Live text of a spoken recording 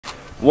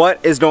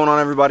What is going on,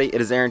 everybody? It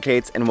is Aaron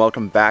Cates and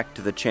welcome back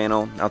to the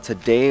channel. Now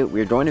today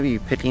we're going to be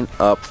picking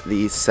up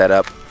the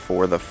setup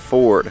for the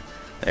Ford.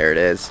 There it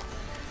is.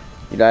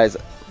 You guys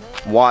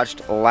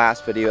watched the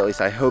last video, at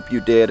least I hope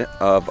you did,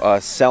 of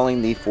us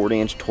selling the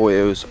 40-inch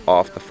Toyos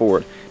off the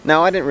Ford.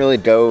 Now I didn't really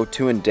go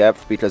too in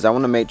depth because I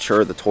want to make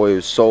sure the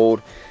Toyos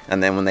sold,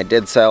 and then when they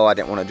did sell I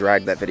didn't want to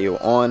drag that video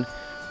on.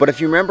 But if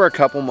you remember a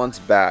couple months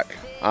back,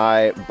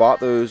 I bought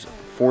those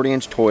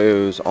 40-inch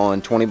Toyos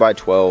on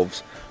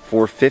 20x12s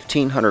for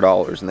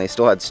 $1,500, and they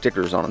still had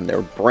stickers on them. They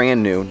were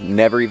brand new,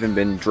 never even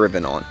been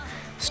driven on.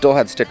 Still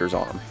had stickers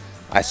on them.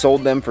 I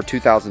sold them for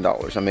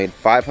 $2,000. I made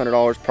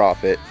 $500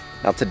 profit.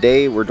 Now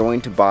today we're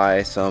going to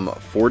buy some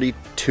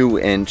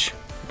 42-inch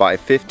by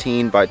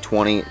 15 by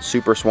 20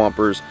 Super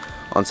Swampers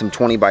on some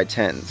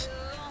 20x10s.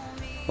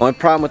 The only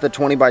problem with the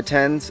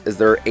 20x10s is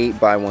they're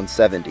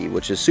 8x170,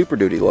 which is Super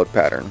Duty look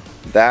pattern.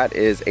 That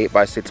is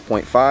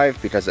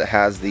 8x6.5 because it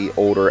has the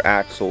older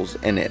axles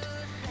in it.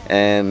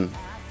 And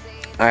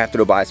I have to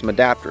go buy some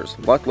adapters.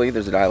 Luckily,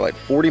 there's a guy like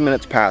 40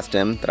 minutes past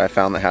him that I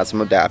found that has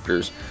some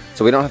adapters,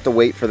 so we don't have to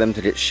wait for them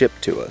to get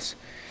shipped to us.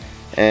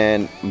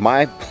 And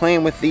my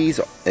plan with these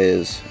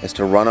is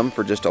to run them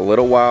for just a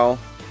little while,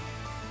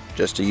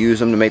 just to use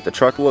them to make the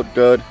truck look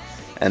good,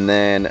 and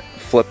then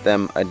flip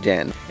them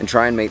again and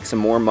try and make some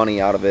more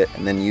money out of it,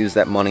 and then use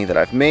that money that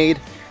I've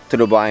made to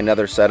go buy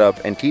another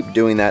setup and keep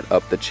doing that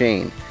up the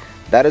chain.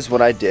 That is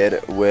what I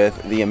did with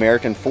the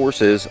American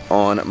Forces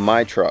on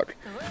my truck.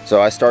 So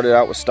I started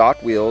out with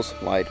stock wheels,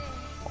 like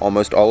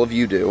almost all of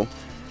you do,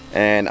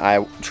 and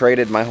I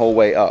traded my whole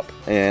way up.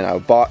 And I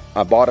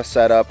bought a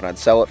setup, and I'd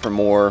sell it for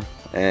more,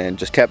 and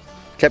just kept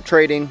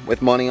trading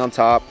with money on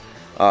top.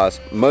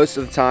 Most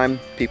of the time,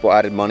 people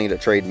added money to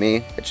trade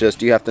me. It's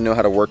just you have to know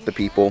how to work the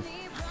people.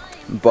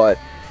 But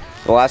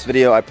the last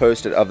video I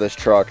posted of this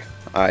truck,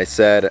 I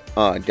said,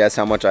 guess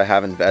how much I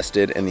have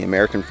invested in the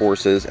American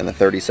Forces and the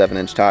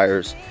 37-inch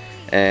tires.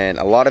 And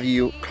a lot of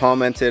you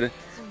commented.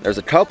 There's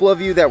a couple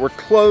of you that were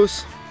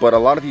close, but a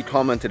lot of you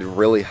commented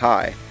really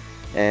high.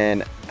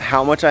 And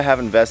how much I have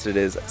invested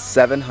is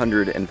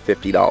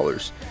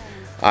 $750.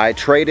 I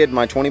traded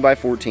my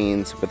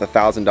 20x14s with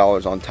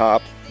 $1,000 on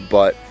top,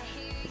 but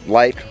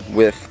like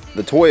with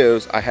the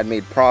Toyos, I had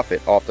made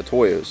profit off the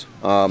Toyos.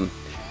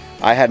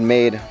 I had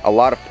made a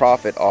lot of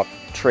profit off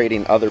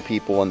trading other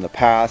people in the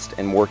past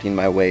and working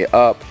my way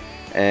up,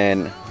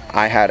 and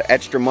I had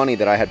extra money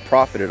that I had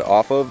profited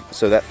off of,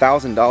 so that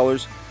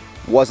 $1,000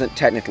 wasn't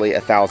technically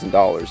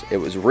 $1,000. It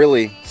was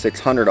really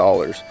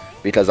 $600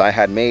 because I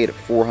had made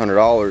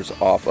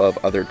 $400 off of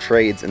other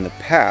trades in the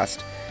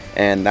past,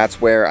 and that's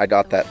where I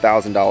got that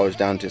 $1,000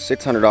 down to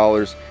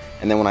 $600.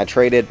 And then when I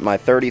traded my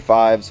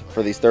 35s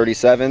for these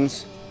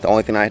 37s, the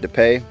only thing I had to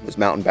pay was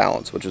mountain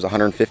balance, which was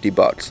 150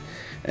 bucks.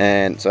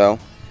 And so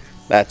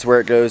that's where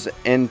it goes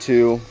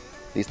into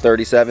these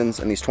 37s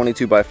and these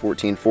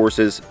 22x14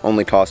 Forces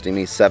only costing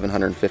me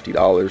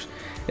 $750.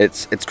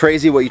 It's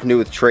crazy what you can do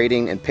with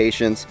trading and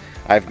patience.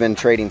 I've been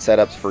trading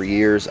setups for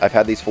years. I've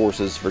had these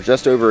Forces for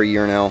just over a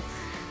year now,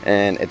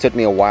 and it took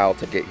me a while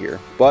to get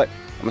here. But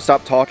I'm gonna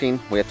stop talking.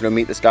 We have to go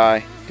meet this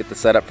guy, get the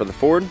setup for the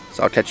Ford,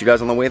 so I'll catch you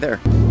guys on the way there.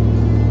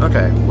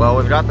 Okay, well,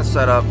 we've got the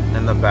setup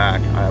in the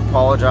back. I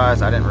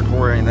apologize, I didn't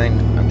record anything.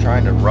 I'm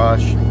trying to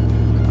rush.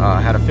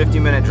 I had a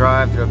 50-minute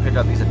drive to go pick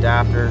up these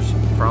adapters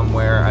from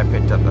where I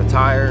picked up the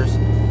tires,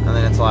 and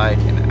then it's like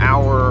an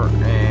hour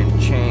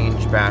and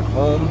change back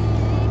home.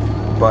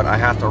 But I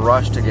have to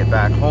rush to get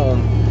back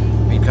home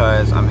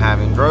because I'm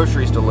having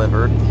groceries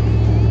delivered,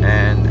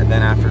 and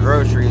then after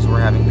groceries we're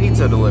having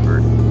pizza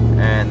delivered,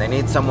 and they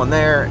need someone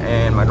there,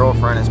 and my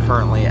girlfriend is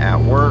currently at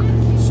work,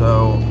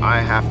 so I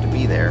have to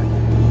be there.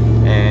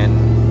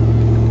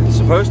 And it's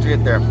supposed to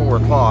get there at 4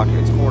 o'clock.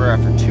 It's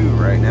 2:15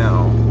 right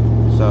now,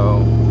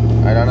 so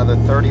I got another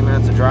 30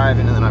 minutes of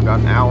driving, and then I've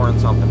got an hour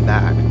and something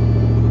back.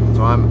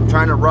 So I'm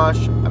trying to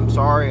rush. I'm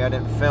sorry I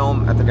didn't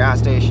film at the gas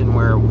station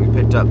where we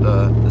picked up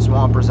the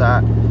Swampers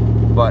at.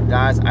 But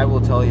guys, I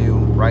will tell you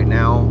right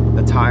now,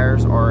 the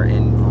tires are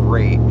in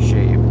great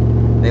shape.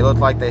 They look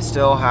like they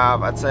still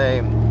have, I'd say,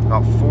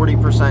 about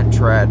 40%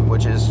 tread,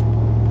 which is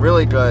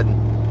really good.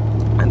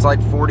 It's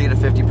like 40 to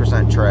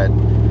 50% tread.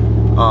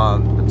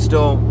 But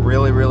still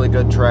really, really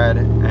good tread.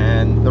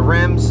 And the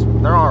rims,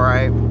 they're all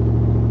right.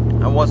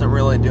 I wasn't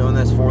really doing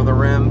this for the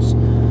rims.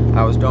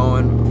 I was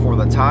going for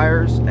the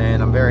tires,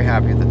 and I'm very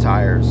happy with the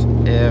tires.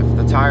 If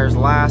the tires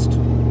last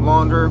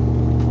longer,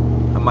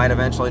 I might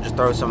eventually just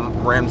throw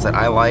some rims that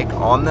I like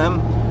on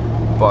them.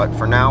 But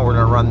for now, we're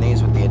gonna run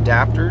these with the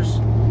adapters.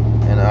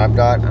 And I've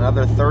got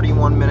another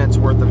 31 minutes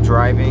worth of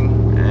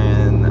driving,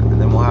 and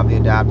then we'll have the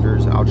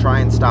adapters. I'll try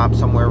and stop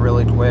somewhere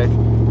really quick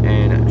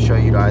and show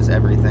you guys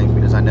everything,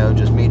 because I know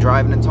just me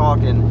driving and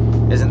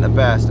talking isn't the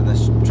best, and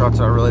this truck's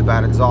got a really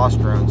bad exhaust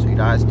drone, so you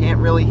guys can't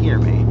really hear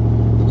me.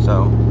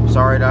 So,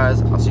 sorry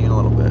guys, I'll see you in a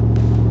little bit.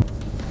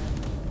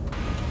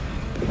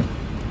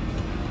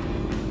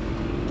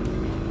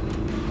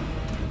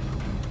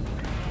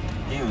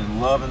 He was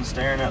loving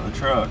staring at the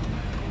truck.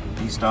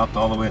 He stopped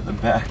all the way at the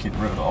back and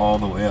rode all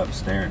the way up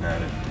staring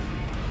at it.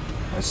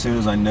 As soon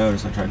as I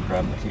noticed, I tried to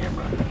grab the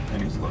camera,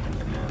 and he's looking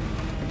at me.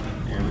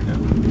 Here we go.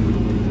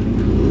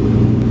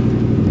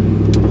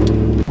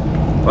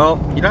 Well,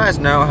 you guys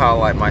know how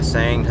like my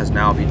saying has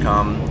now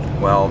become,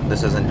 well,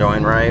 this isn't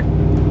going right.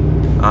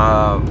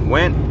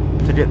 Went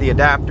to get the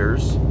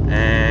adapters,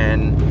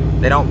 and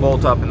they don't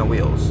bolt up in the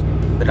wheels.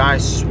 The guy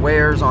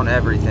swears on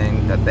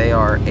everything that they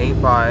are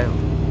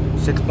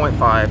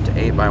 8x6.5 to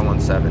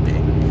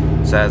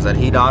 8x170. Says that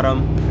he got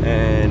them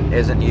and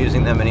isn't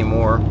using them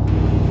anymore,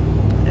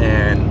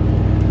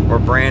 and were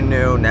brand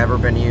new, never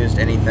been used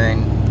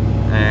anything.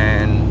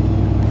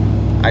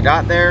 And I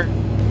got there,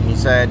 he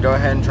said go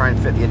ahead and try and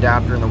fit the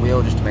adapter in the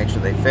wheel just to make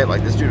sure they fit.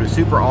 Like, this dude was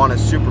super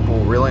honest, super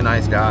cool, really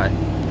nice guy.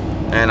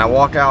 And I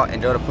walk out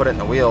and go to put it in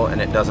the wheel,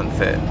 and it doesn't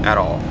fit at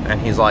all. And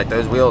he's like,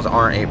 those wheels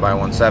aren't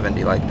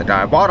 8x170 like the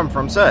guy I bought them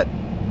from said.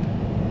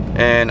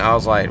 And I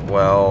was like,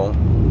 well,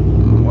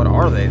 what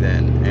are they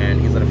then? And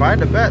he said, if I had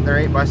to bet, they're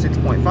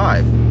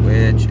 8x6.5,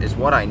 which is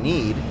what I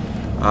need,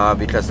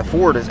 because the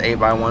Ford is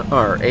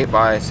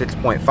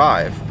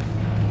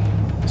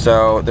 8x6.5.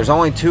 So there's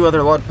only two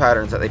other lug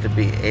patterns that they could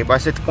be,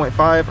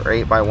 8x6.5 or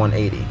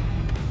 8x180.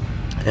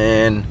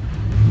 And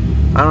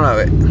I don't know,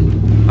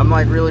 I'm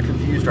like really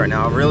confused right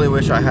now. I really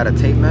wish I had a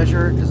tape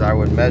measure, because I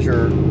would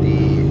measure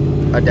the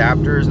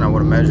adapters and I would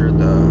have measured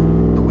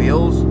the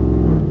wheels.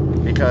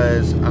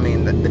 Because, I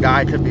mean, the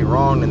guy could be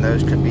wrong, and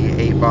those could be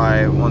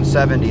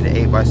 8x170 to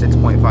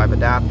 8x6.5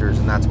 adapters,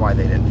 and that's why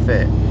they didn't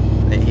fit.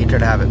 He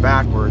could have it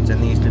backwards,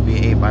 and these could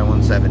be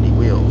 8x170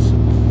 wheels.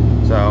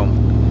 So,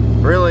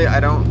 really, I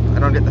don't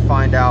get to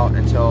find out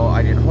until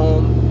I get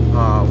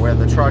home where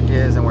the truck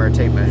is and where a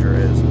tape measure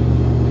is.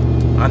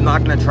 I'm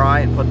not going to try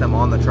and put them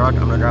on the truck.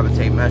 I'm going to grab a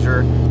tape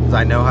measure, because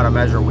I know how to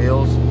measure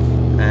wheels.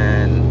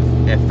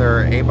 And if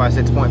they're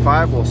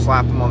 8x6.5, we'll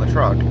slap them on the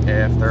truck.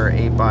 If they're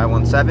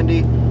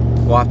 8x170,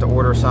 we'll have to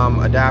order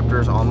some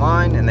adapters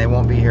online, and they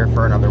won't be here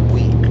for another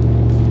week.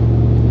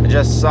 It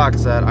just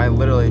sucks that I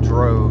literally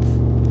drove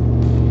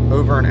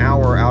over an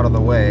hour out of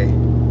the way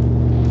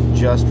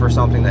just for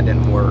something that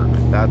didn't work.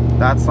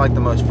 That's like the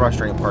most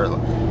frustrating part.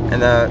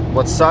 And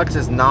what sucks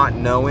is not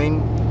knowing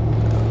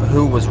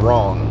who was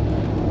wrong.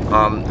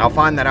 I'll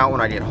find that out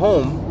when I get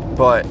home,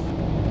 but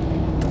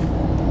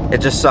it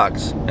just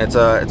sucks. It's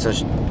a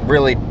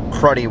really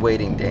cruddy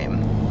waiting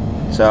game.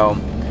 So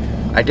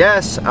I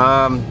guess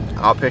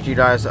I'll pick you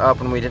guys up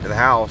when we get to the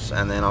house,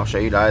 and then I'll show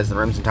you guys the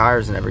rims and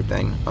tires and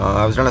everything.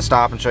 I was gonna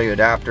stop and show you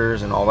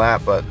adapters and all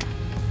that, but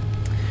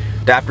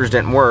adapters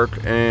didn't work.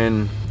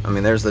 And I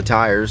mean, there's the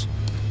tires.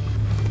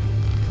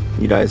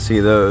 You guys see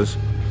those?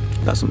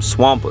 Got some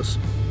Swampas.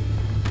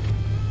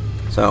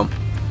 So,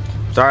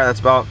 sorry, that's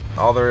about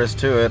all there is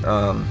to it.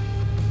 I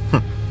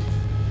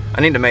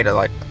need to make it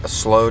like a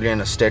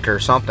slogan, a sticker,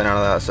 something out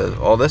of that that says,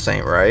 oh, this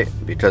ain't right.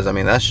 Because, I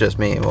mean, that's just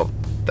me. Well,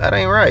 that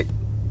ain't right.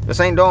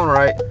 This ain't doing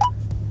right.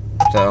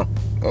 So,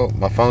 oh,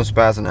 my phone's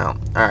spazzing out.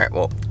 Alright,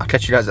 well, I'll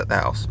catch you guys at the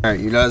house. Alright,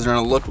 you guys are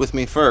going to look with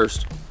me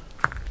first.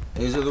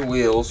 These are the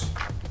wheels.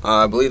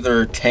 I believe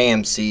they're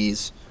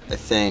KMCs, I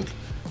think.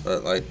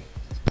 But, like,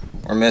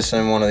 we're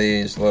missing one of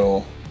these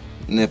little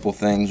nipple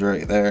things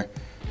right there.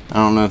 I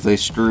don't know if they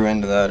screw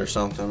into that or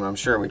something, but I'm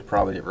sure we'd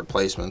probably get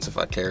replacements if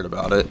I cared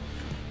about it.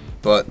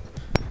 But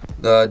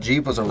the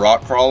Jeep was a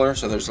rock crawler,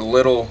 so there's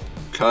little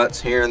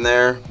cuts here and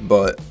there,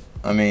 but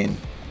I mean,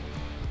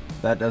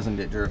 that doesn't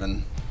get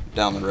driven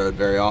down the road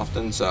very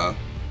often, so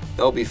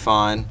they'll be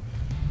fine.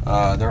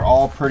 They're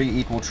all pretty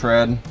equal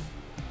tread.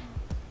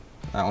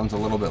 That one's a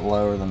little bit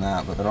lower than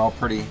that, but they're all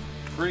pretty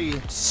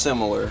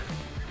similar.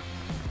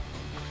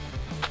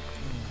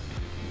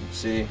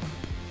 See,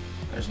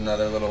 there's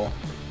another little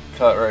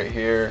cut right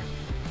here.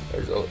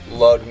 There's a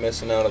lug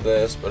missing out of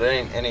this, but it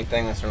ain't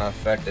anything that's gonna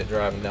affect it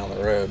driving down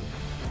the road.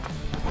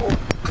 Oh,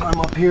 climb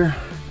up here.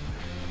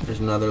 There's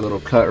another little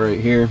cut right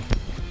here.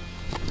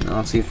 Now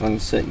let's see if I can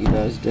set you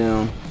guys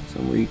down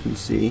somewhere you can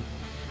see.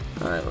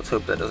 All right, let's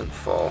hope that doesn't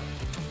fall.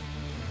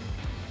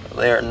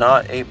 They are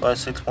not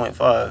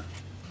 8x6.5.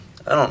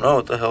 I don't know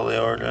what the hell they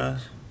are,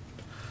 guys.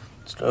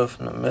 Stuff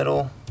in the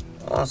middle.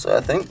 Honestly,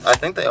 I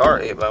think they are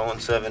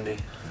 8x170.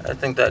 I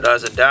think that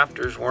guy's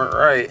adapters weren't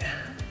right,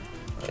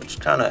 which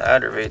kind of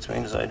aggravates me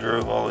because I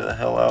drove all the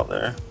hell out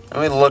there.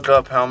 Let me look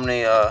up how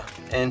many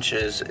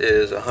inches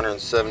is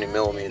 170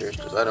 millimeters,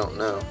 because I don't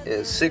know.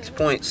 It's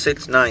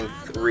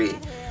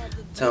 6.693.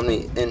 That's how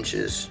many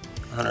inches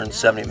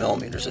 170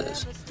 millimeters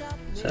is.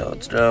 So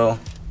let's go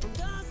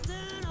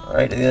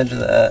right to the edge of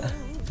that.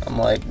 I'm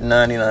like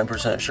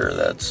 99% sure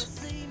that's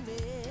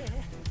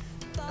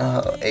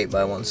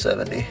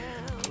 8x170.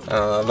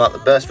 I'm not the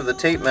best for the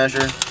tape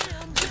measure.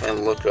 See if I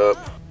can look up.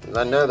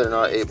 I know they're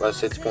not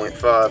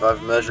 8x6.5.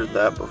 I've measured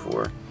that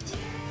before.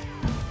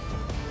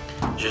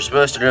 You're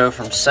supposed to go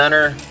from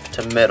center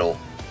to middle.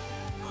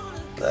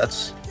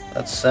 That's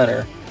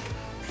center.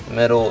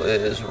 Middle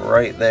is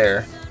right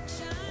there,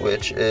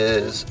 which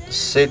is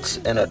 6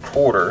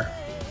 1/4.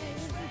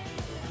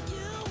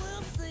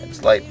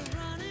 It's like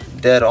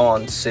dead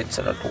on 6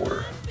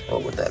 1/4.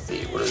 What would that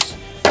be? What is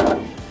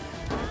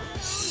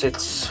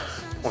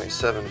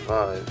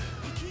 6.75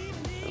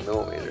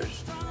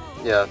 millimeters?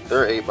 Yeah,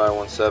 they're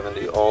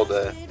 8x170 all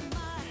day.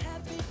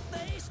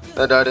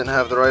 That die didn't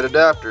have the right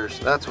adapters.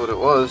 That's what it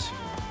was.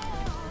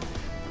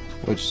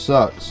 Which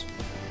sucks.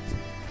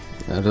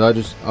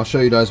 I'll show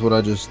you guys what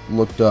I just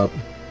looked up.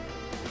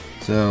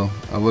 So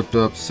I looked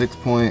up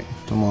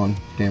come on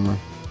camera.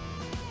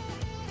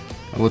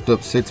 I looked up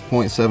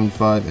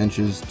 6.75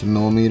 inches to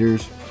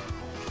millimeters.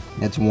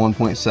 It's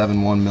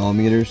 1.71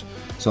 millimeters.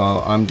 So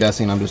I'm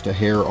guessing I'm just a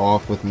hair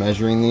off with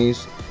measuring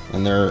these,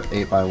 and they're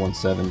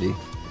 8x170.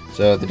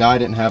 So the die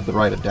didn't have the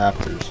right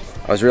adapters.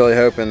 I was really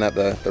hoping that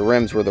the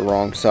rims were the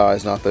wrong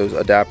size, not those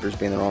adapters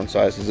being the wrong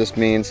size, because this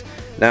means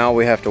now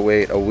we have to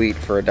wait a week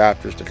for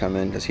adapters to come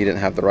in because he didn't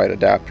have the right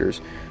adapters.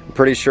 I'm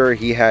pretty sure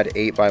he had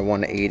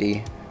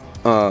 8x180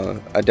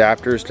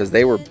 adapters because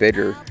they were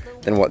bigger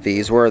than what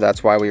these were.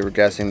 That's why we were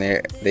guessing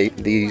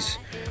these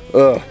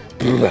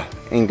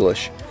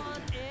English.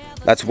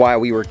 That's why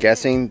we were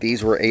guessing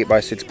these were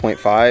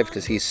 8x6.5,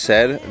 because he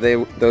said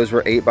those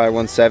were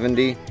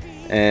 8x170,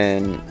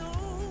 and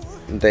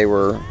they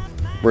were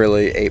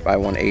really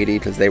 8x180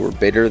 because they were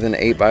bigger than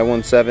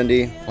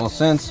 8x170. Well,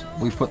 since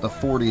we put the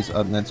 40s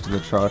up next to the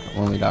truck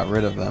when we got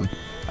rid of them,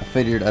 I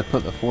figured I'd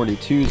put the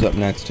 42s up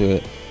next to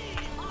it,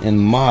 and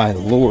my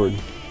lord,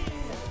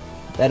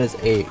 that is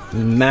a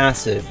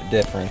massive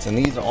difference. And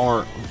these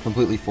aren't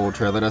completely full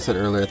tread. Like I said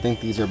earlier, I think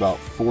these are about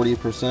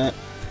 40%.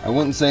 I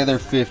wouldn't say they're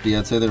 50,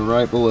 I'd say they're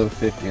right below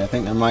 50. I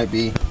think there might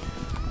be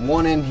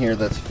one in here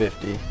that's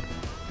 50. I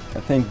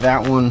think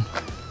that one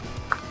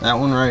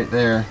right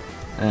there,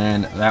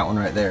 and that one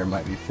right there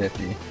might be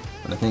 50.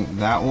 But I think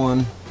that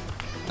one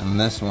and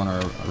this one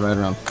are right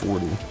around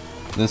 40.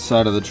 This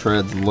side of the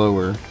tread's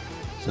lower.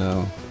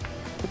 So,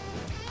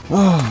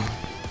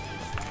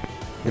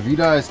 if you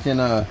guys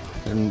can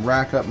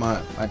rack up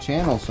my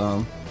channel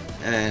some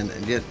and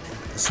get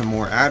some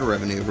more ad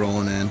revenue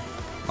rolling in,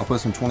 I'll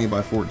put some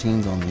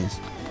 20x14s on these.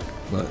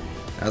 But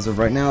as of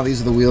right now,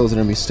 these are the wheels that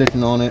are gonna be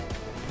sticking on it.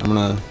 I'm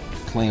gonna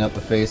clean up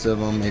the face of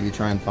them, maybe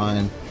try and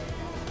find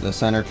the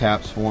center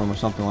caps for them or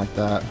something like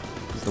that.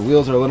 The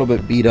wheels are a little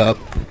bit beat up.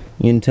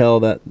 You can tell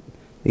that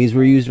these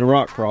were used in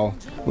rock crawl.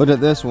 Look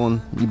at this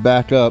one, you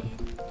back up,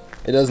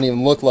 it doesn't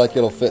even look like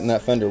it'll fit in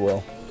that fender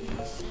well.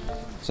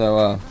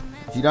 So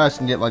if you guys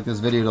can get like this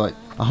video to like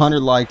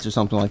 100 likes or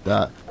something like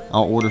that,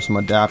 I'll order some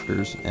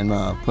adapters and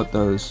put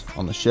those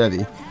on the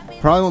Chevy.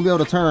 Probably won't be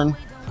able to turn,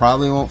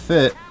 probably won't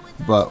fit,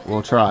 but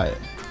we'll try it.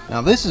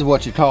 Now this is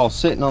what you call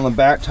sitting on the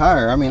back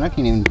tire. I mean, I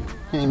can't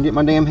even get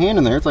my damn hand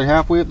in there. It's like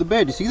halfway up the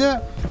bed. You see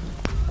that?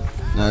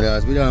 Now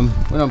guys, we done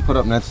put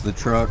up next to the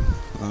truck.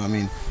 I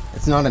mean,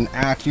 it's not an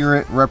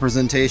accurate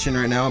representation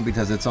right now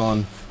because it's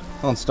on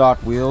stock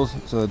wheels,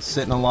 so it's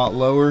sitting a lot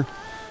lower.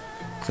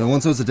 So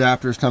once those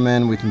adapters come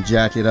in, we can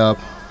jack it up,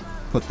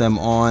 put them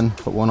on,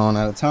 put one on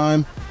at a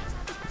time,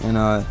 and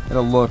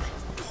it'll look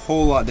a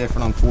whole lot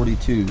different on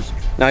 42s.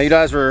 Now you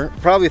guys were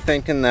probably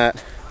thinking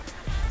that,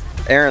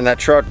 Aaron, that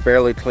truck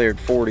barely cleared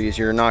 40s.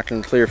 You're not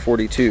going to clear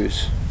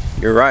 42s.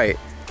 You're right,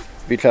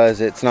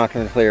 because it's not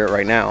going to clear it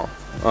right now.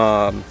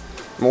 I'm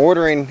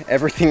ordering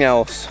everything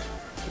else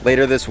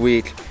later this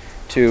week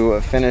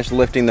to finish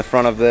lifting the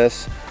front of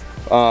this.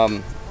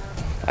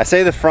 I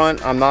say the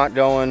front, I'm not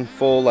going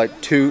full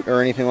like toot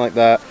or anything like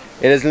that.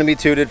 It is going to be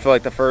tooted for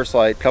like the first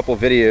like couple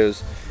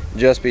videos,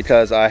 just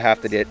because I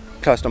have to get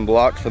custom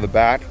blocks for the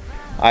back.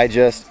 I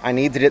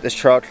need to get this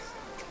truck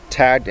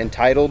tagged and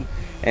titled,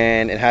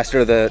 and it has to go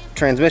to the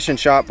transmission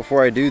shop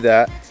before I do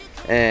that,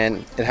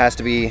 and it has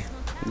to be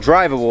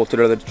drivable to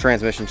go to the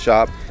transmission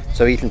shop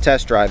so he can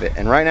test drive it.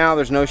 And right now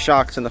there's no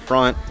shocks in the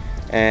front,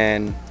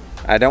 and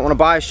I don't want to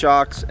buy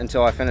shocks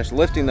until I finish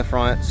lifting the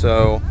front,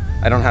 so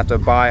I don't have to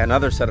buy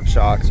another set of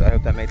shocks. I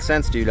hope that made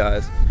sense to you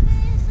guys.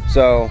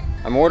 So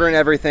I'm ordering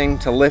everything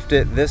to lift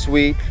it this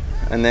week,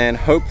 and then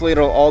hopefully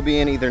it'll all be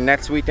in either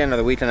next weekend or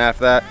the weekend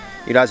after that.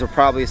 You guys will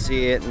probably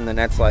see it in the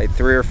next like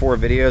 3 or 4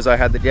 videos, I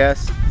had to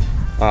guess.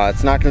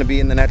 It's not going to be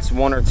in the next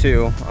 1 or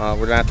 2. We're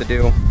going to have to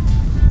do...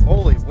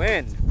 Holy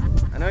wind!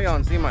 I know y'all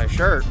can see my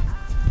shirt.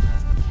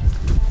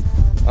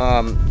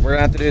 We're going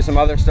to have to do some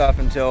other stuff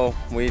until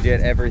we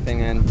get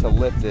everything in to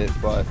lift it.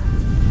 But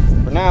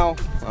for now,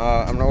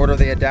 I'm going to order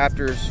the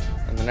adapters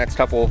in the next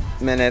couple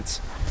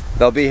minutes.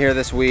 They'll be here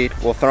this week.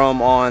 We'll throw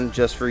them on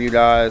just for you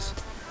guys.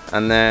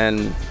 And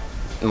then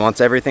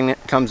once everything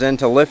comes in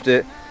to lift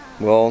it,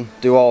 we'll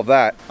do all of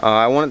that.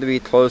 I want it to be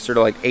closer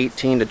to like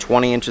 18 to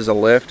 20 inches of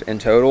lift in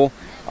total.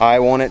 I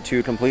want it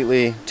to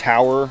completely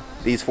tower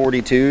these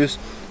 42s.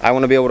 I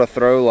want to be able to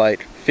throw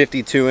like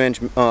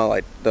 52-inch,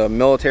 like the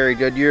military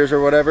Goodyears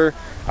or whatever.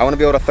 I want to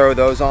be able to throw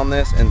those on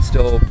this and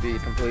still be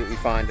completely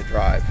fine to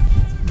drive.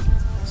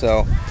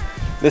 So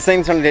this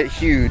thing's going to get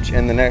huge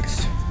in the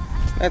next,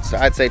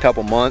 I'd say,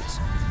 couple months.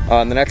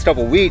 In the next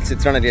couple weeks,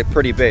 it's going to get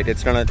pretty big.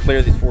 It's going to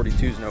clear these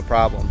 42s no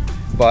problem.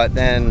 But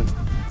then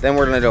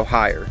we're going to go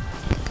higher.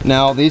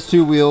 Now these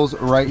 2 wheels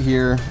right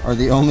here are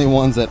the only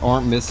ones that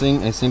aren't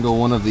missing a single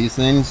one of these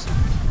things.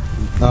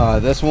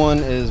 This one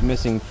is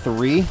missing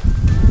 3.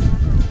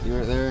 See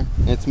right there?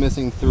 It's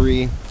missing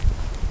 3.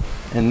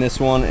 And this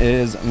one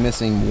is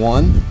missing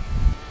 1.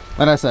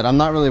 like I said, I'm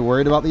not really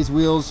worried about these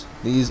wheels.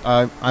 These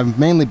I've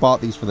mainly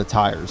bought these for the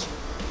tires,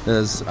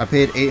 because I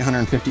paid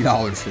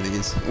 $850 for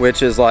these,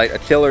 which is like a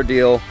killer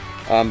deal.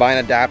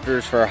 Buying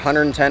adapters for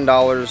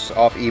 $110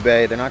 off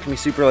eBay. They're not gonna be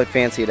super like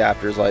fancy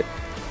adapters. Like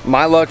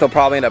my luck, they'll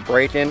probably end up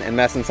breaking and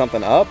messing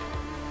something up,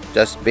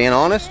 just being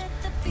honest.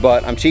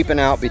 But I'm cheaping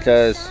out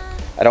because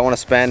I don't want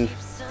to spend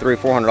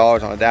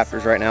 $300-400 on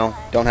adapters right now.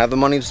 Don't have the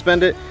money to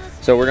spend it,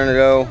 so we're gonna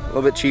go a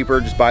little bit cheaper,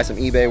 just buy some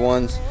eBay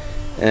ones,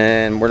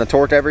 and we're gonna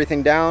torque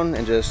everything down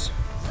and just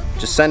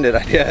send it,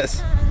 I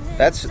guess.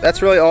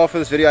 That's really all for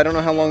this video. I don't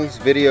know how long this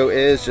video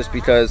is, just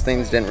because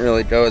things didn't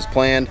really go as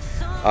planned.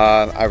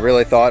 I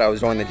really thought I was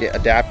going to get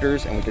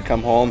adapters and we could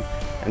come home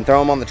and throw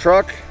them on the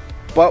truck,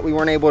 but we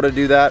weren't able to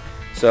do that.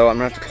 So I'm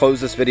gonna have to close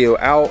this video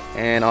out,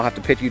 and I'll have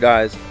to pick you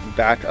guys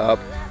back up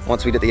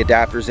once we get the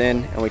adapters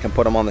in and we can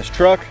put them on this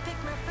truck.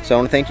 So I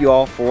want to thank you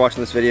all for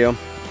watching this video.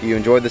 If you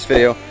enjoyed this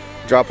video,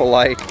 drop a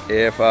like.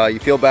 If you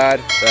feel bad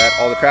that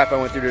all the crap I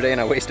went through today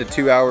and I wasted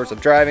 2 hours of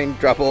driving,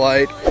 drop a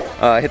like.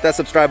 Hit that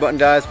subscribe button,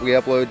 guys. We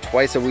upload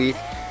twice a week,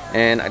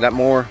 and I got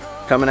more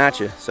coming at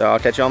you. So I'll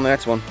catch you on the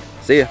next one.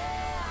 See ya.